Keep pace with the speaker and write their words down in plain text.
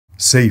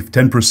Save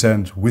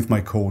 10% with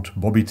my code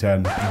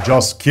Bobby10.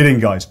 Just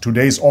kidding, guys.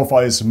 Today's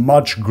offer is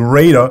much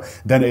greater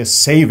than a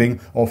saving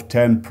of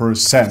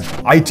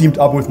 10%. I teamed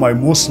up with my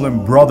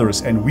Muslim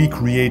brothers and we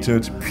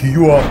created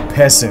Pure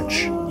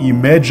Passage.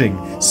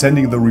 Imagine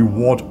sending the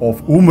reward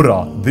of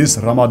Umrah this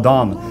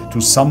Ramadan to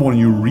someone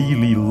you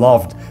really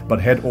loved but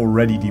had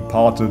already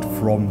departed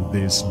from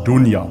this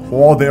dunya.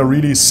 Or they're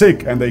really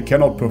sick and they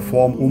cannot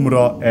perform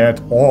Umrah at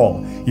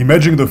all.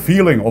 Imagine the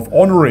feeling of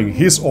honoring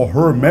his or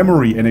her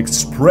memory and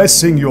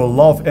expressing your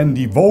love and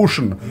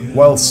devotion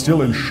while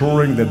still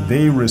ensuring that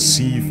they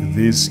receive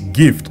this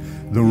gift.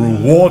 The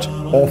reward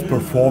of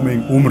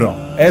performing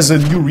Umrah. As a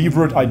new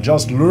revert, I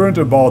just learned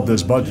about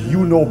this, but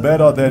you know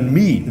better than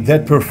me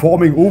that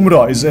performing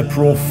Umrah is a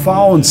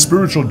profound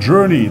spiritual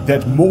journey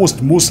that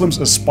most Muslims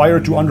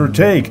aspire to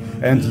undertake,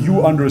 and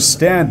you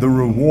understand the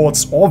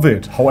rewards of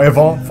it.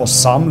 However, for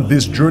some,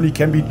 this journey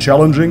can be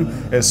challenging,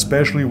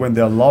 especially when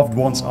their loved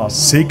ones are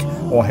sick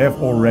or have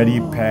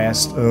already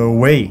passed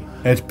away.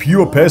 At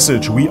Pure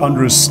Passage, we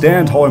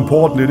understand how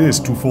important it is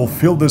to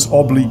fulfill this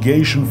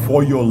obligation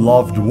for your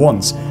loved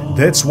ones.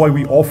 That's why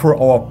we offer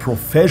our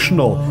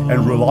professional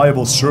and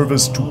reliable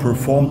service to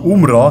perform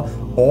Umrah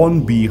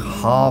on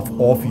behalf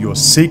of your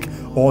sick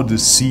or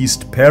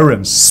deceased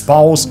parents,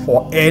 spouse,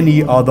 or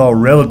any other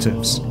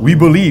relatives. We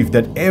believe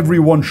that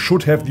everyone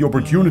should have the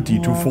opportunity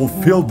to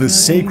fulfill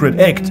this sacred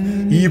act,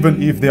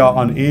 even if they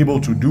are unable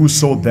to do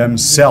so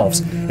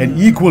themselves, and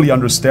equally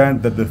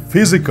understand that the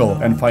physical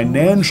and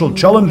financial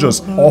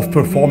challenges of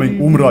performing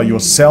Umrah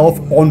yourself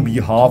on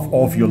behalf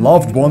of your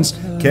loved ones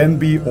can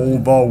be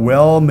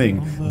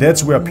overwhelming.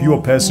 That's where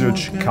Pure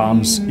Passage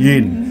comes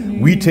in.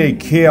 We take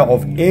care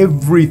of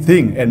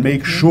everything and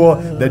make sure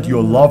that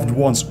your loved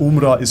one's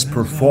Umrah is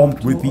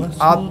performed with the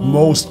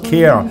utmost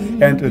care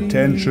and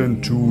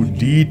attention to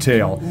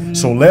detail.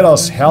 So let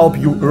us help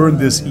you earn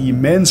this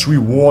immense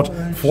reward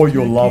for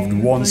your loved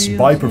ones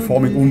by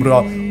performing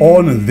Umrah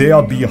on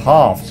their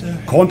behalf.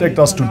 Contact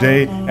us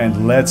today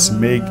and let's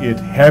make it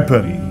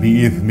happen.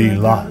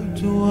 Bi'idhnillah.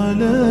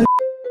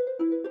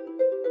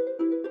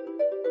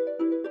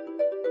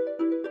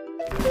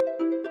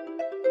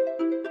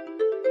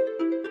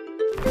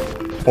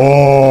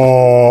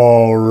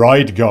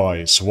 Alright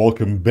guys,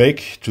 welcome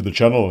back to the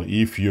channel.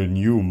 If you're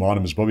new, my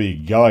name is Bobby.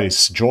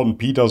 Guys, Jordan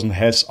Peterson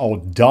has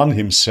outdone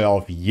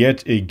himself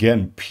yet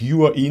again.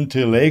 Pure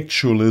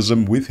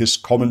intellectualism with his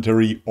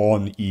commentary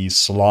on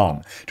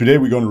Islam. Today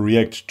we're going to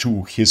react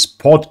to his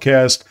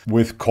podcast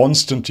with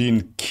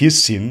Konstantin,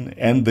 Kisin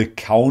and the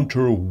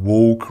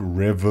counter-woke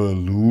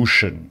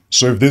revolution.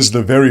 So if this is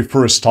the very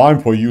first time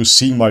for you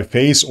seeing my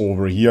face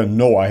over here,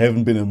 no, I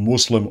haven't been a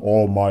Muslim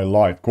all my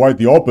life. Quite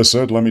the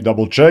opposite. Let me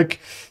double check.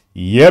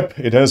 Yep,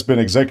 it has been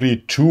exactly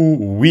 2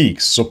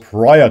 weeks. So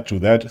prior to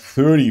that,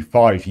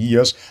 35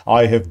 years,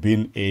 I have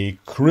been a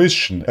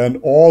Christian, an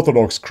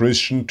Orthodox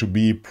Christian to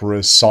be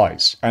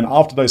precise. And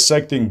after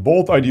dissecting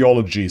both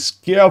ideologies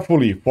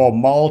carefully for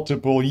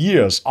multiple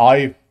years,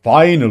 I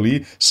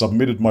finally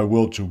submitted my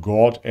will to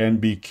God and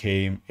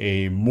became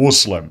a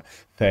Muslim.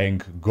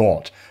 Thank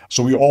God.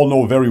 So we all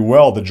know very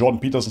well that Jordan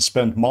Peterson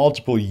spent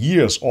multiple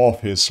years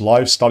of his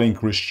life studying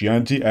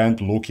Christianity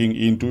and looking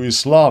into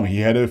Islam.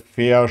 He had a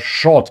fair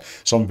shot.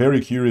 So I'm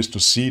very curious to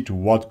see to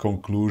what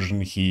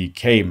conclusion he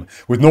came.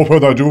 With no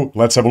further ado,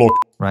 let's have a look.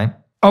 Right.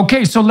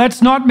 Okay, so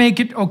let's not make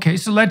it, okay,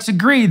 so let's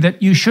agree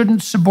that you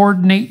shouldn't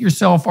subordinate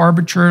yourself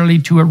arbitrarily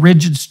to a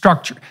rigid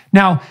structure.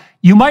 Now,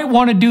 you might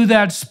want to do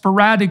that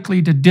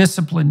sporadically to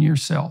discipline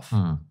yourself.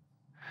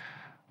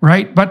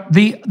 Right? But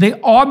the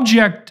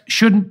object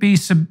shouldn't be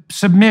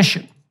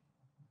submission.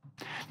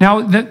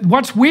 Now,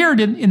 what's weird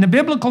in the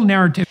biblical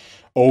narrative...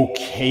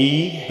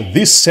 Okay,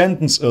 this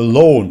sentence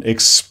alone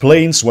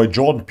explains why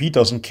Jordan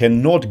Peterson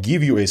cannot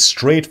give you a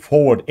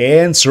straightforward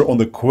answer on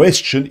the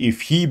question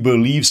if he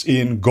believes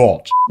in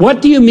God.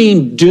 What do you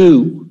mean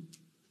do?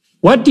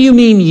 What do you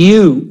mean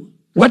you?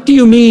 What do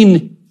you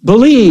mean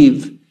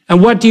believe?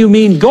 And what do you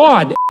mean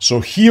God? So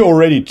he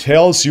already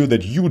tells you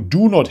that you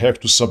do not have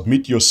to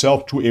submit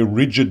yourself to a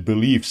rigid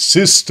belief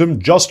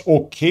system, just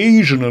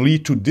occasionally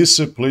to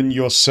discipline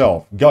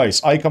yourself.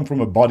 Guys, I come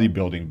from a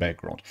bodybuilding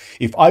background.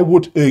 If I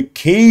would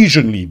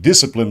occasionally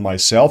discipline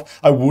myself,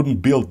 I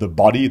wouldn't build the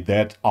body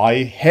that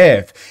I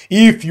have.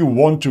 If you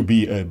want to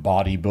be a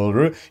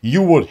bodybuilder,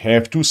 you would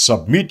have to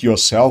submit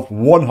yourself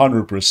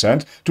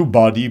 100% to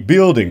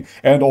bodybuilding.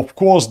 And of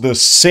course, the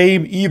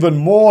same, even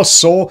more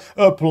so,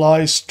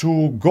 applies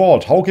to God.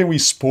 How can we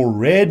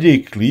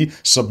sporadically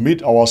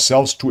submit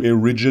ourselves to a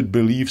rigid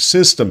belief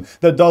system?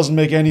 That doesn't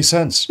make any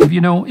sense.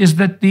 You know, is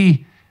that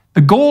the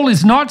goal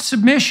is not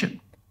submission.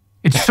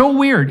 It's so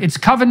weird. It's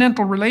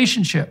covenantal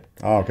relationship.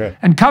 Okay.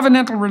 And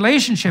covenantal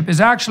relationship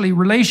is actually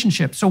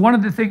relationship. So one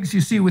of the things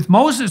you see with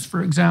Moses,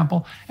 for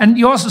example, and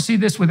you also see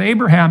this with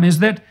Abraham, is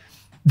that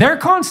they're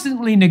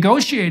constantly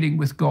negotiating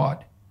with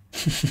God.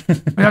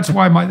 That's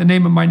why the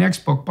name of my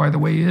next book, by the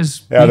way,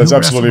 is Yeah, He that's Who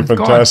Wrestled absolutely with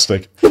God.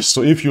 fantastic.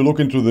 So if you look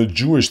into the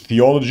Jewish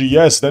theology,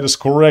 yes, that is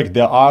correct.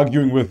 They're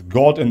arguing with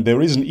God, and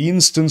there is an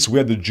instance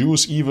where the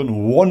Jews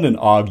even won an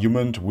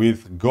argument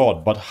with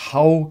God. But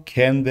how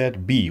can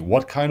that be?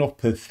 What kind of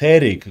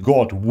pathetic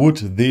God would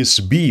this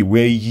be,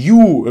 where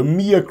you, a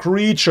mere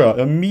creature,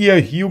 a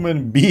mere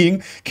human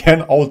being,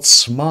 can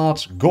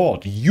outsmart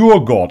God,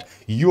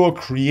 your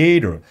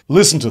creator?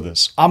 Listen to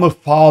this. I'm a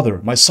father.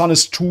 My son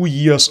is 2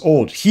 years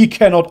old. He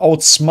cannot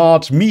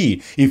outsmart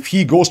me if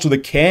he goes to the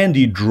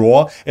candy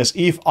drawer as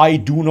if I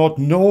do not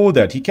know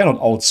that. He cannot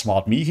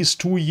outsmart me. He's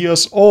 2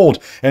 years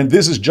old. And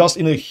this is just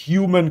in a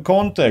human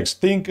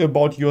context. Think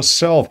about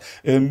yourself,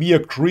 a mere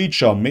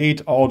creature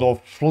made out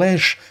of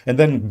flesh, and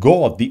then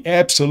God, the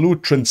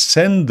absolute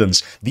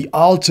transcendence, the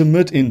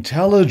ultimate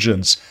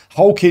intelligence.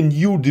 How can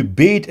you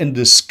debate and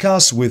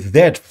discuss with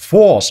that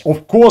force?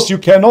 Of course you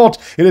cannot.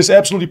 It is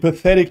absolutely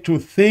pathetic to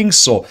think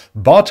so.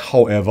 But,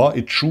 however,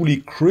 it truly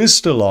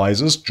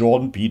crystallizes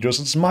Jordan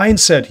Peterson's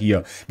mindset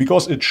here,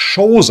 because it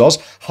shows us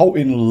how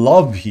in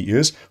love he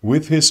is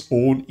with his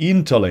own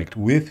intellect,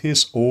 with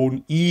his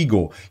own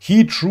ego.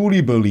 He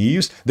truly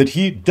believes that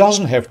he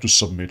doesn't have to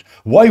submit.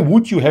 Why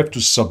would you have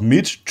to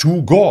submit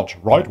to God,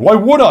 right? Why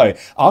would I?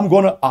 I'm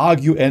going to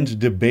argue and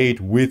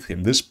debate with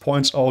him. This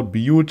points out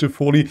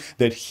beautifully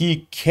that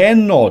he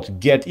cannot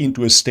get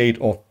into a state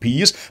of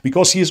peace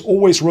because he is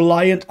always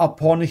reliant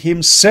upon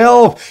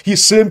himself. He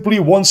simply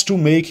wants to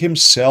make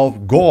himself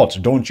God,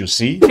 don't you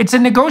see? It's a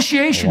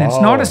negotiation. Wow.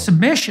 It's not a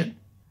submission.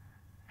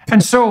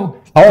 And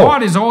so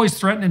God is always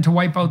threatening to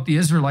wipe out the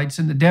Israelites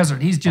in the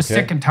desert. He's just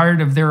sick and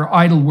tired of their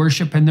idol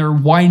worship and their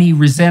whiny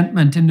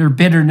resentment and their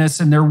bitterness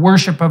and their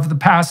worship of the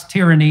past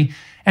tyranny.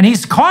 And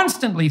he's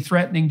constantly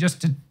threatening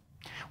just to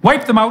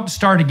wipe them out and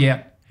start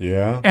again.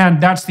 Yeah.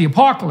 And that's the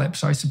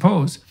apocalypse, I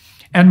suppose.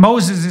 And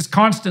Moses is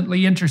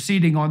constantly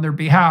interceding on their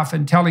behalf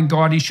and telling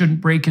God he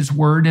shouldn't break his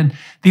word. And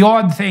the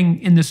odd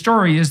thing in the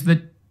story is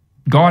that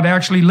God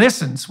actually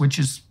listens, which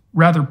is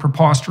rather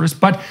preposterous.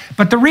 But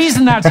the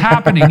reason that's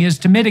happening is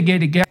to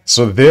mitigate against.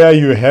 So there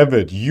you have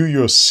it. You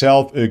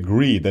yourself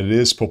agree that it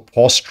is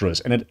preposterous,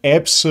 and it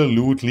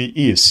absolutely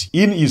is.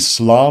 In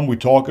Islam, we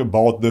talk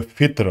about the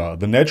fitra,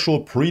 the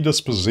natural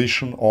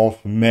predisposition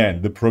of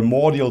man, the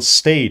primordial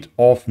state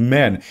of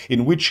man,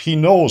 in which he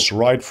knows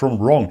right from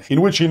wrong,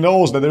 in which he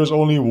knows that there is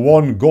only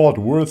one God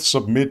worth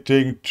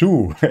submitting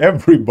to.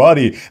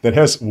 Everybody that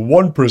has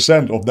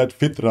 1% of that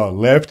fitra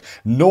left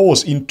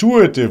knows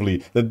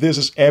intuitively that this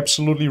is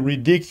absolutely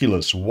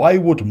ridiculous. Why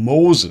would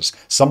Moses,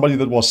 somebody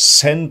that was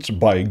sent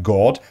by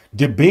God,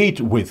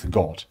 debate with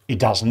God? It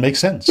doesn't make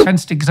sense.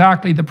 Against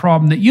exactly the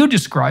problem that you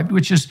described,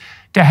 which is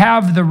to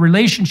have the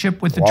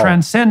relationship with the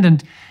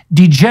transcendent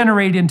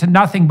degenerate into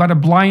nothing but a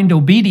blind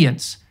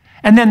obedience.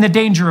 And then the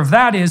danger of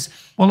that is,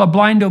 well, a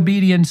blind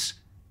obedience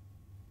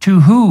to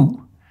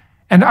who?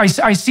 And I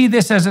see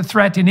this as a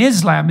threat in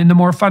Islam, in the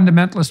more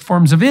fundamentalist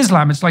forms of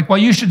Islam. It's like, well,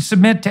 you should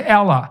submit to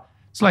Allah.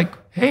 It's like,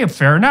 hey,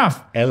 fair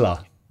enough.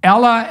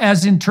 Allah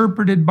as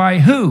interpreted by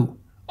who?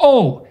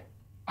 Oh,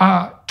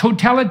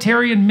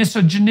 totalitarian,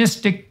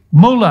 misogynistic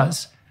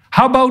mullahs.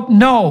 How about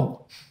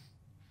no?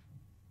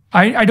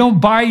 I don't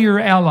buy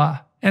your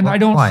Allah, and I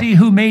don't see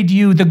who made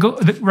you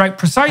the right,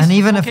 precisely. And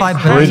even if I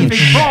believe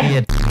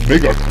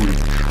Bigger queen.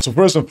 So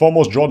first and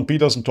foremost, Jordan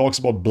Peterson talks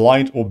about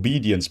blind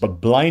obedience,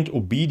 but blind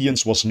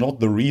obedience was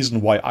not the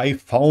reason why I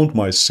found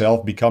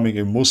myself becoming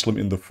a Muslim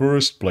in the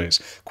first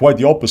place. Quite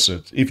the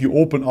opposite. If you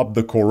open up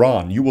the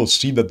Quran, you will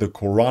see that the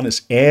Quran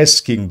is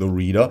asking the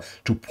reader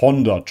to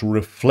ponder, to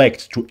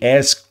reflect, to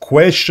ask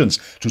questions,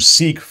 to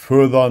seek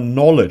further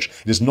knowledge.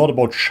 It is not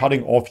about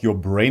shutting off your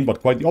brain,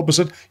 but quite the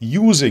opposite,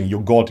 using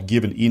your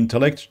God-given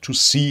intellect to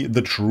see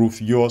the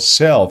truth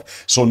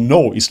yourself. So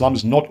no, Islam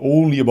is not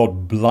only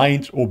about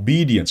blind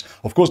obedience.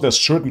 Of course, there's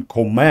certain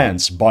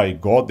commands by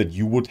God that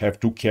you would have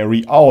to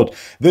carry out.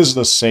 This is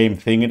the same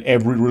thing in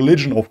every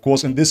religion, of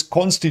course, and this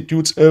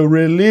constitutes a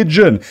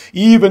religion.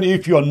 Even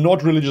if you are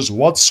not religious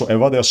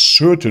whatsoever, there are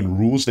certain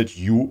rules that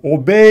you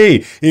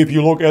obey. If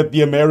you look at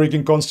the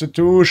American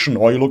Constitution,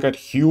 or you look at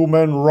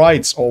human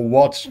rights, or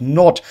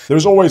whatnot,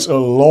 there's always a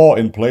law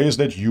in place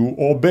that you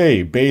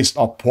obey, based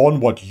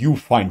upon what you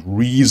find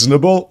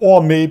reasonable,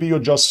 or maybe you're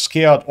just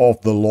scared of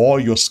the law,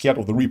 you're scared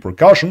of the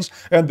repercussions,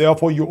 and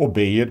therefore you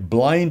obey it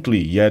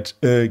blindly. Yet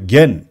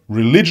again,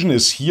 religion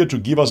is here to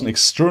give us an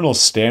external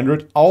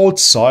standard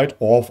outside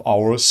of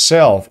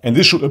ourselves. And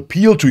this should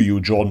appeal to you,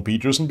 Jordan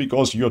Peterson,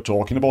 because you're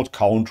talking about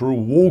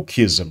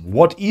counter-wokeism.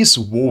 What is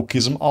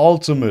wokeism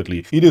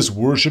ultimately? It is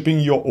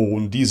worshipping your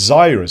own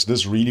desires.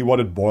 This is really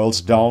what it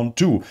boils down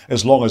to.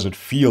 As long as it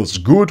feels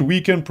good, we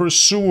can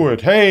pursue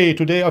it. Hey,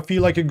 today I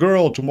feel like a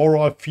girl,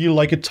 tomorrow I feel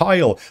like a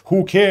tile.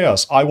 Who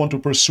cares? I want to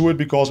pursue it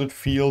because it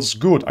feels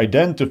good.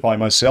 Identify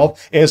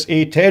myself as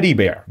a teddy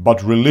bear.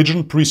 But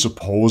religion presupposes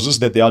supposes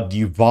that there are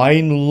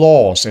divine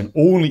laws, and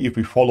only if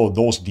we follow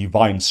those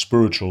divine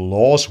spiritual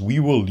laws, we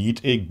will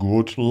lead a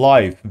good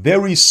life.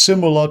 Very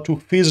similar to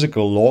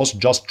physical laws,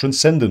 just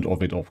transcendent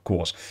of it, of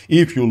course.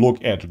 If you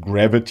look at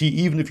gravity,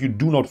 even if you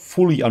do not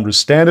fully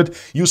understand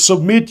it, you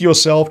submit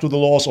yourself to the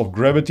laws of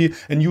gravity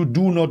and you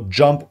do not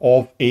jump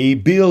off a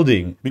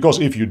building. Because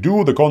if you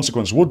do, the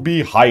consequence would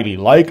be highly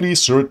likely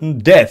certain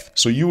death.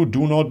 So you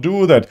do not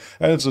do that.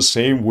 And it's the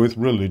same with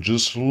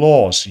religious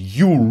laws.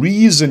 You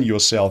reason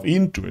yourself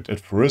into it at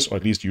first, or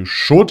at least you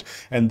should,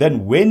 and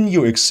then when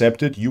you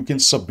accept it, you can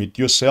submit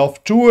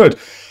yourself to it.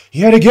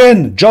 Yet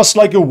again, just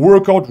like a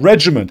workout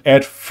regimen,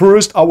 at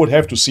first I would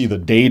have to see the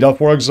data,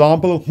 for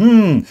example.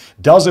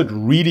 Does it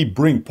really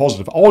bring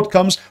positive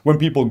outcomes when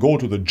people go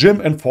to the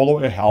gym and follow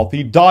a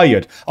healthy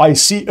diet? I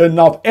see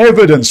enough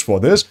evidence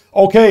for this.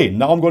 Okay,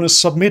 now I'm going to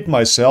submit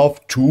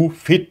myself to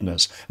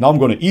fitness. Now I'm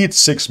going to eat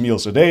 6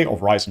 meals a day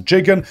of rice and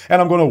chicken,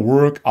 and I'm going to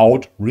work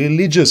out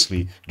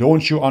religiously.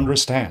 Don't you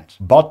understand?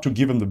 But to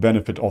give him the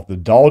benefit of the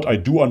doubt, I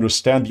do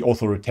understand the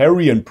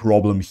authoritarian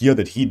problem here,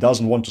 that he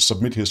doesn't want to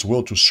submit his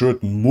will to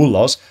certain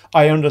mullahs.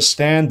 I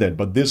understand that,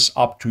 but this is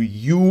up to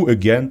you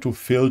again to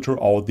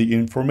filter out the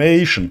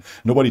information.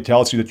 Nobody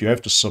tells you that you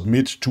have to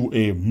submit to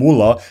a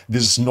mullah.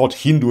 This is not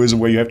Hinduism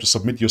where you have to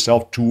submit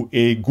yourself to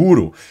a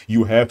guru.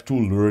 You have to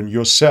learn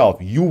yourself.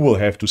 You will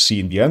have to see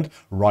in the end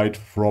right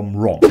from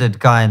wrong. The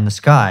guy in the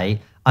sky,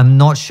 I'm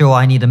not sure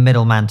I need a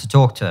middleman to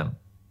talk to him.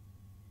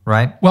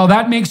 Right? Well,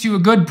 that makes you a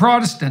good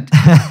Protestant.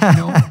 You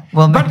know?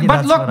 Well,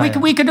 but look,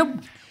 we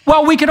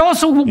could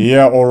also...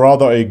 Yeah, or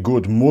rather a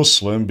good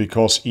Muslim,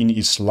 because in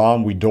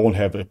Islam we don't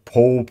have a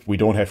pope, we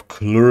don't have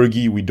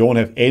clergy, we don't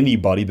have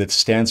anybody that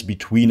stands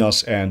between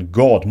us and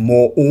God.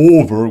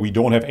 Moreover, we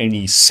don't have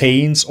any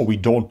saints, or we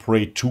don't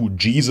pray to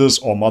Jesus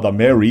or Mother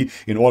Mary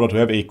in order to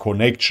have a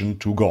connection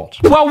to God.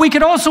 Well, we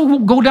could also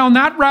go down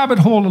that rabbit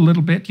hole a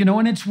little bit, you know,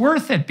 and it's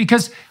worth it,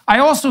 because I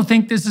also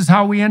think this is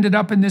how we ended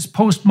up in this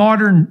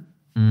postmodern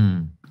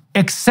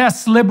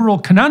excess liberal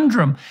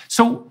conundrum.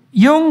 So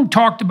Jung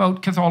talked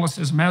about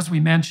Catholicism, as we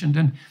mentioned,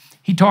 and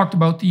he talked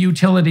about the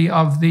utility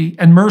of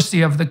and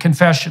mercy of the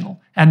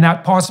confessional and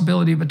that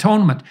possibility of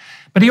atonement.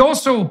 But he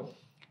also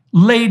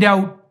laid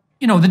out,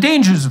 you know, the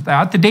dangers of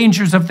that. The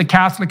dangers of the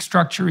Catholic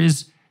structure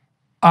is,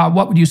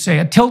 what would you say,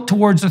 a tilt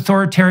towards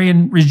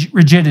authoritarian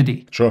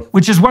rigidity. Sure.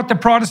 Which is what the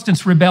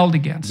Protestants rebelled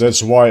against.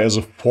 That's why, as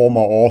a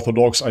former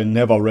Orthodox, I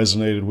never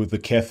resonated with the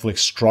Catholic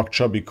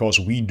structure, because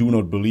we do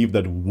not believe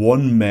that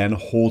one man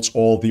holds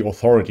all the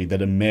authority, that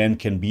a man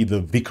can be the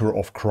vicar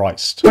of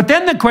Christ. But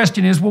then the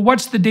question is, well,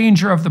 what's the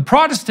danger of the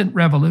Protestant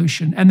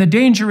revolution? And the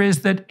danger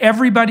is that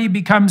everybody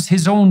becomes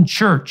his own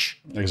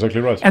church. Exactly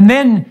right. And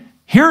then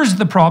here's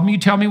the problem. You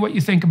tell me what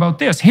you think about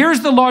this. Here's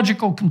the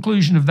logical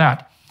conclusion of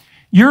that.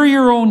 You're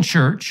your own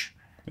church.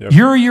 Yep.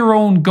 You're your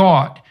own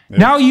God. Yep.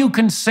 Now you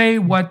can say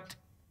what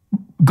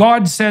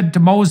God said to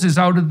Moses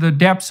out of the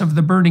depths of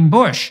the burning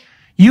bush.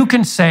 You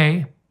can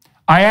say,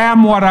 I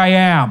am what I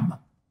am.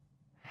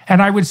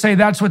 And I would say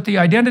that's what the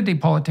identity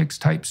politics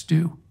types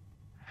do.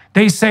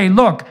 They say,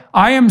 look,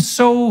 I am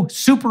so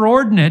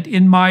superordinate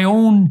in my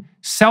own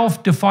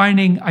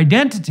self-defining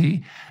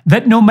identity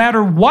that no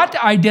matter what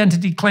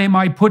identity claim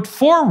I put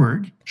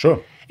forward,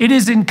 sure, it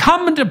is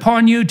incumbent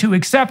upon you to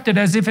accept it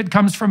as if it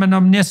comes from an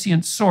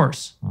omniscient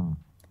source.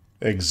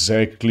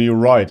 Exactly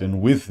right.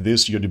 And with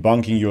this, you're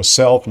debunking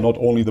yourself, not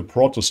only the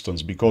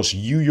Protestants, because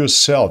you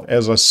yourself,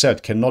 as I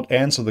said, cannot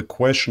answer the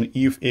question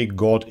if a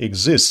God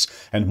exists.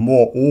 And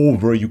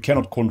moreover, you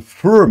cannot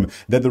confirm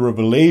that the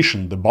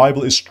revelation, the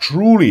Bible, is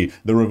truly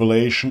the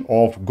revelation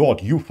of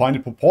God. You find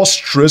it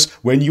preposterous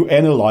when you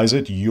analyze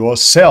it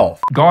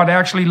yourself. God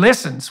actually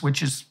listens,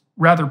 which is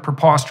rather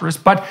preposterous,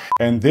 but...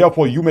 And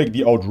therefore you make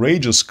the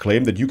outrageous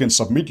claim that you can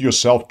submit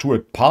yourself to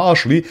it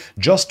partially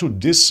just to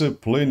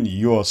discipline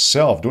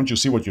yourself. Don't you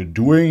see what you're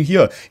doing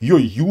here? You're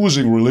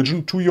using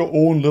religion to your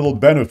own little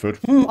benefit.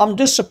 I'm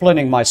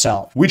disciplining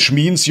myself. Which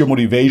means your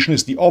motivation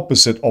is the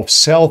opposite of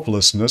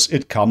selflessness.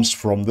 It comes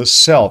from the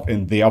self,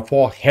 and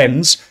therefore,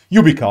 hence,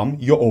 you become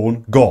your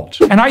own God.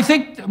 And I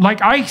think,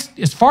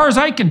 as far as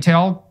I can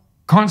tell,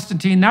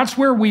 Konstantin, that's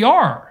where we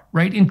are.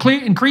 Right?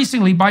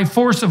 Increasingly by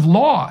force of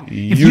law.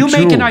 If you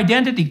make an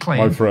identity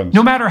claim,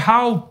 no matter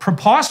how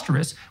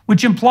preposterous,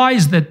 which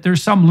implies that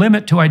there's some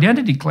limit to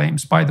identity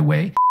claims, by the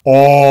way.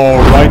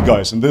 Alright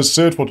guys, and this is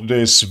it for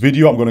today's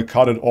video. I'm going to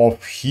cut it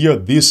off here.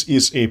 This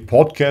is a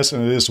podcast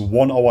and it is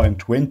 1 hour and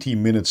 20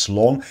 minutes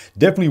long.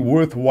 Definitely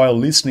worthwhile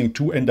listening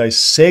to and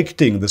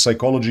dissecting the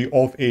psychology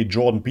of a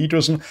Jordan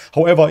Peterson.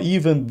 However,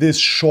 even this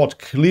short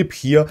clip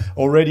here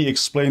already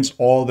explains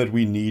all that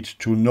we need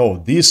to know.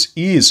 This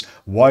is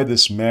why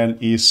this man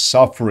is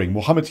suffering.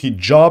 Mohammed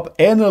Hijab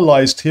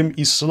analyzed him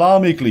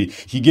Islamically.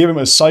 He gave him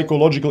a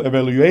psychological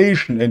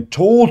evaluation and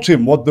told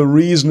him what the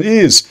reason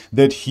is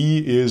that he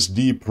is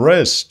depressed.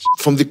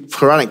 From the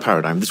Quranic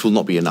paradigm, this will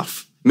not be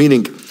enough.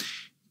 Meaning,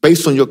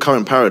 based on your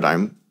current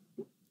paradigm,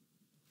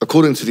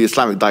 according to the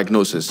Islamic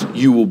diagnosis,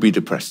 you will be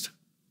depressed.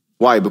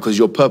 Why? Because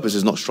your purpose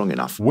is not strong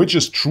enough. Which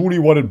is truly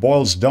what it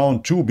boils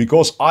down to,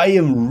 because I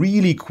am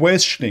really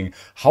questioning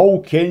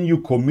how can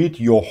you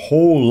commit your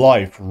whole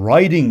life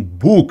writing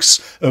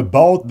books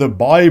about the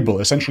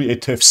Bible, essentially a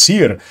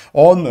tafsir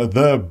on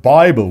the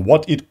Bible,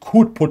 what it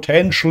could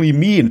potentially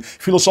mean,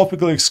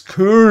 philosophical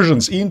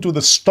excursions into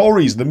the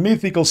stories, the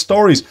mythical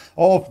stories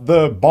of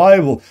the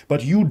Bible,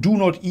 but you do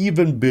not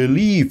even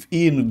believe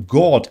in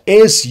God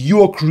as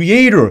your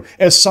creator,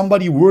 as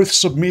somebody worth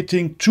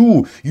submitting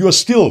to. You are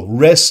still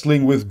wrestling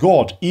with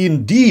God,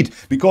 indeed,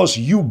 because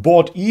you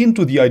bought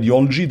into the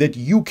ideology that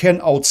you can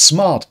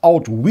outsmart,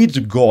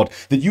 outwit God,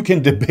 that you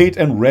can debate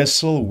and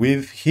wrestle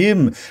with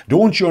Him.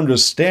 Don't you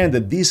understand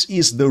that this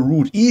is the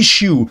root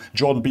issue,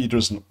 Jordan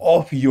Peterson,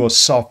 of your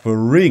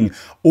suffering?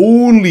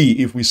 Only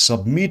if we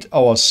submit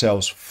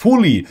ourselves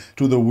fully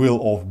to the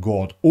will of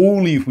God,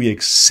 only if we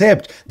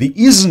accept the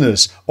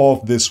isness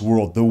of this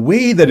world, the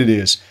way that it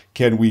is,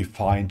 can we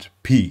find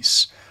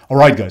peace.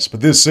 Alright guys,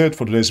 but this is it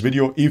for today's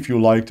video. If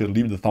you liked it,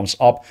 leave it a thumbs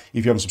up.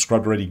 If you haven't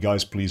subscribed already,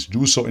 guys, please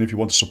do so. And if you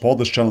want to support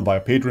this channel via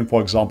Patreon,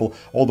 for example,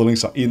 all the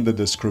links are in the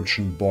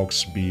description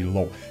box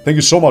below. Thank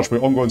you so much for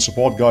your ongoing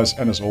support, guys.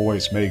 And as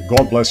always, may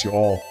God bless you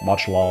all.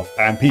 Much love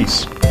and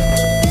peace.